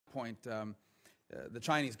point, the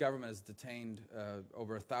Chinese government has detained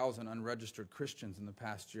over 1,000 unregistered Christians in the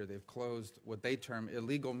past year. They've closed what they term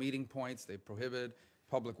illegal meeting points. They've prohibited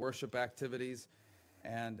public worship activities.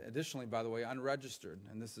 And additionally, by the way, unregistered,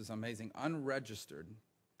 and this is amazing, unregistered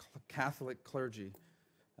Catholic clergy,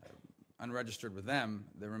 unregistered with them,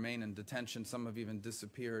 they remain in detention. Some have even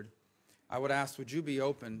disappeared. I would ask, would you be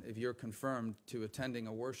open, if you're confirmed, to attending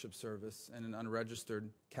a worship service in an unregistered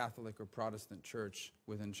Catholic or Protestant church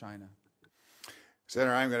within China?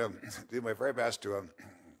 Senator, I'm going to do my very best to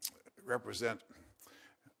represent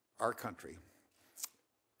our country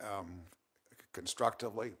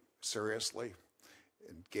constructively, seriously,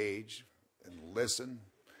 engage, and listen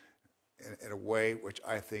in a way which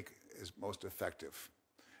I think is most effective.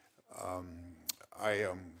 I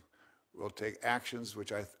will take actions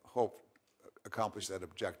which I hope accomplish that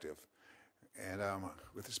objective. And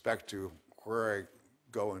with respect to where I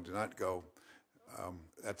go and do not go,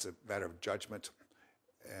 that's a matter of judgment,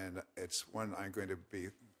 and it's one I'm going to be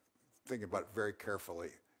thinking about very carefully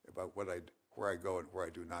about where I go and where I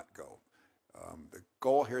do not go. The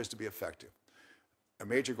goal here is to be effective. A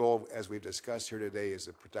major goal, as we've discussed here today, is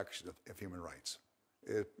the protection of human rights.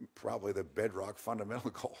 It's probably the bedrock fundamental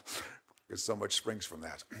goal, because so much springs from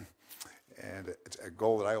that. And it's a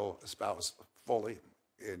goal that I will espouse fully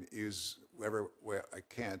and use whatever way I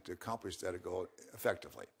can to accomplish that goal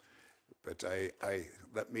effectively. But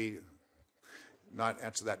let me not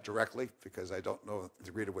answer that directly, because I don't know the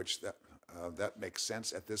degree to which that makes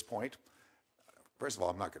sense at this point. First of all,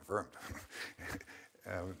 I'm not confirmed.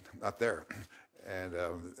 Not there. And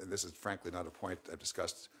this is frankly not a point I've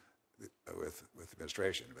discussed with the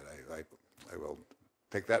administration, but I will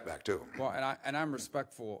take that back too. Well, and I'm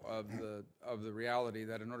respectful of the reality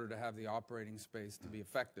that in order to have the operating space to be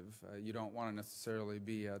effective, you don't want to necessarily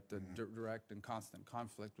be at the direct and constant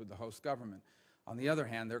conflict with the host government. On the other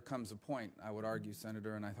hand, there comes a point, I would argue,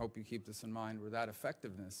 Senator, and I hope you keep this in mind, where that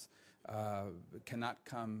effectiveness cannot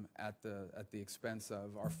come at the expense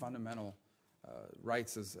of our fundamental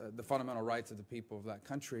rights, the fundamental rights of the people of that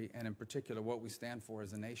country, and in particular what we stand for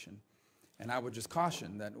as a nation. And I would just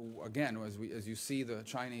caution that, again, as you see the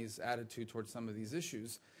Chinese attitude towards some of these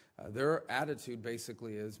issues, their attitude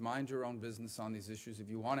basically is mind your own business on these issues. If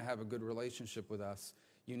you want to have a good relationship with us,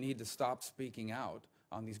 you need to stop speaking out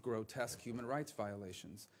on these grotesque human rights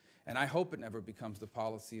violations. And I hope it never becomes the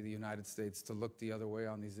policy of the United States to look the other way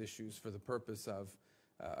on these issues for the purpose of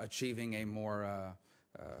achieving a more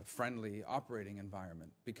friendly operating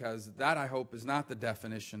environment, because that, I hope, is not the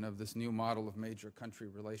definition of this new model of major country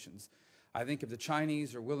relations. I think if the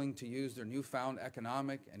Chinese are willing to use their newfound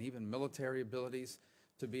economic and even military abilities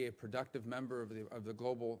to be a productive member of the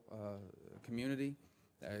global community,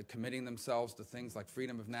 committing themselves to things like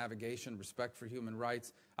freedom of navigation, respect for human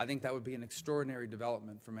rights, I think that would be an extraordinary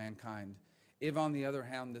development for mankind. If, on the other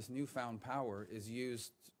hand, this newfound power is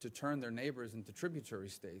used to turn their neighbors into tributary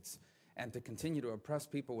states and to continue to oppress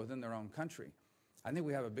people within their own country, I think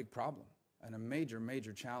we have a big problem and a major,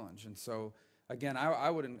 major challenge. And so, again,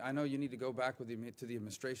 I know you need to go back to the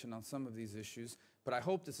administration on some of these issues, but I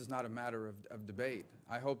hope this is not a matter of debate.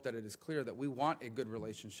 I hope that it is clear that we want a good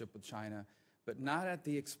relationship with China, but not at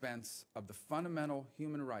the expense of the fundamental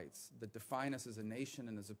human rights that define us as a nation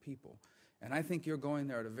and as a people. And I think you're going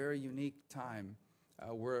there at a very unique time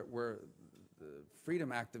where the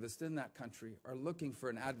freedom activists in that country are looking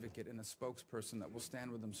for an advocate and a spokesperson that will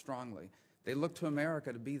stand with them strongly. They look to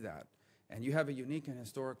America to be that. And you have a unique and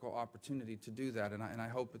historical opportunity to do that, and I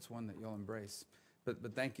hope it's one that you'll embrace.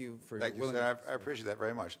 But thank you for your willingness. Thank you, sir. I appreciate that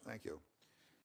very much. Thank you.